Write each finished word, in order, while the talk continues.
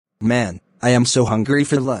Man, I am so hungry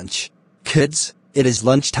for lunch. Kids, it is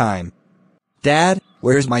lunchtime. Dad,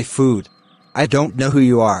 where's my food? I don't know who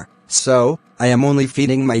you are, so I am only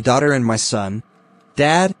feeding my daughter and my son.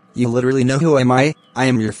 Dad, you literally know who am I? I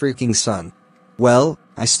am your freaking son. Well,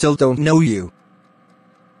 I still don't know you.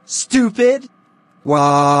 Stupid! Why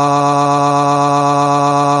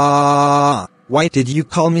did you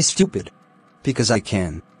call me stupid? Because I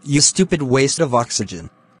can, you stupid waste of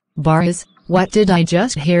oxygen. Boris, what did I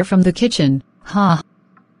just hear from the kitchen, huh?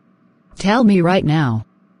 Tell me right now.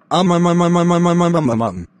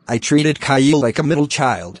 I treated Caillou like a middle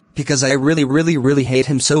child, because I really hate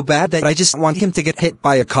him so bad that I just want him to get hit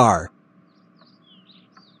by a car.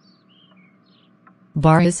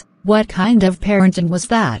 Boris, what kind of parenting was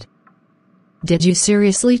that? Did you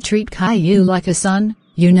seriously treat Caillou like a son?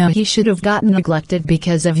 You know he should have gotten neglected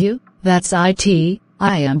because of you. That's it.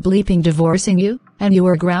 I am bleeping divorcing you, and you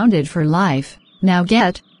are grounded for life. Now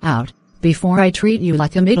get out, before I treat you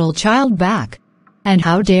like a middle child back. And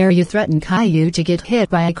how dare you threaten Caillou to get hit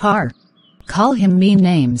by a car? Call him mean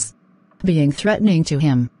names. Being threatening to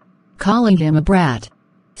him. Calling him a brat.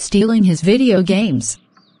 Stealing his video games.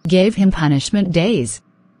 Gave him punishment days.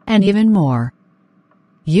 And even more.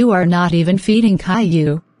 You are not even feeding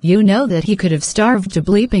Caillou. You know that he could have starved to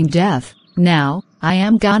bleeping death. Now, I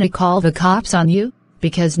am gonna call the cops on you,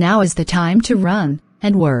 because now is the time to run,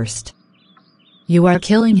 and worst. You are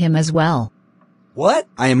killing him as well. What?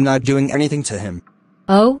 I am not doing anything to him.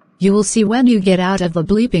 Oh, you will see when you get out of the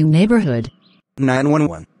bleeping neighborhood.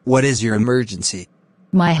 911, what is your emergency?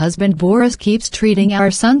 My husband Boris keeps treating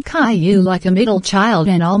our son Caillou like a middle child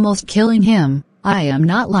and almost killing him. I am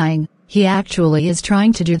not lying, he actually is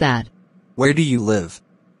trying to do that. Where do you live?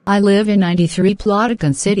 I live in 93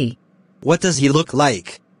 Ploticon City. What does he look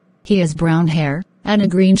like? He has brown hair, and a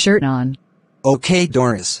green shirt on. Okay,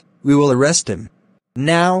 Doris, we will arrest him.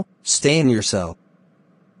 Now, stay in your cell.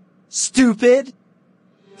 Stupid!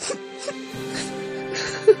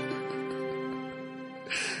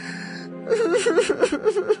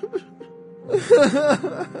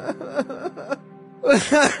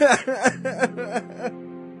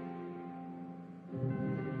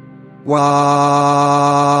 Wow.